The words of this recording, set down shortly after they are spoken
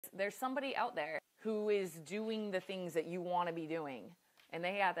there's somebody out there who is doing the things that you want to be doing, and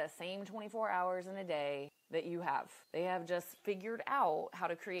they have the same 24 hours in a day that you have. They have just figured out how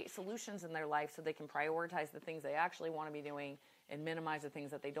to create solutions in their life so they can prioritize the things they actually want to be doing and minimize the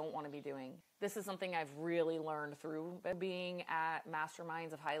things that they don't want to be doing. This is something I've really learned through being at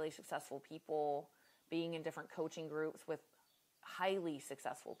masterminds of highly successful people, being in different coaching groups with highly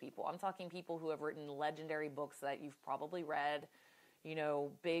successful people. I'm talking people who have written legendary books that you've probably read,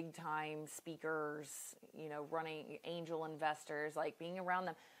 big time speakers, running angel investors, like being around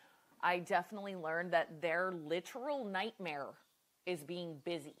them. I definitely learned that their literal nightmare is being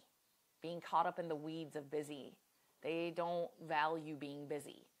busy, being caught up in the weeds of busy. They don't value being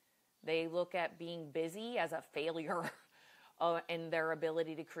busy. They look at being busy as a failure in their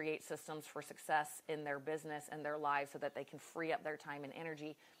ability to create systems for success in their business and their lives so that they can free up their time and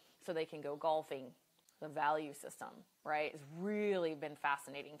energy so they can go golfing. The value system, right, has really been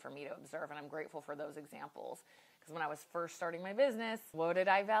fascinating for me to observe, and I'm grateful for those examples. Because when I was first starting my business, what did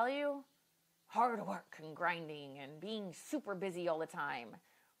I value? Hard work and grinding and being super busy all the time,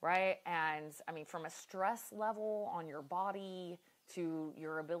 right? And I mean, from a stress level on your body to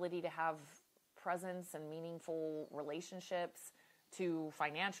your ability to have presence and meaningful relationships to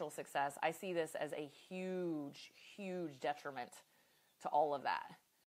financial success, I see this as a huge, huge detriment to all of that.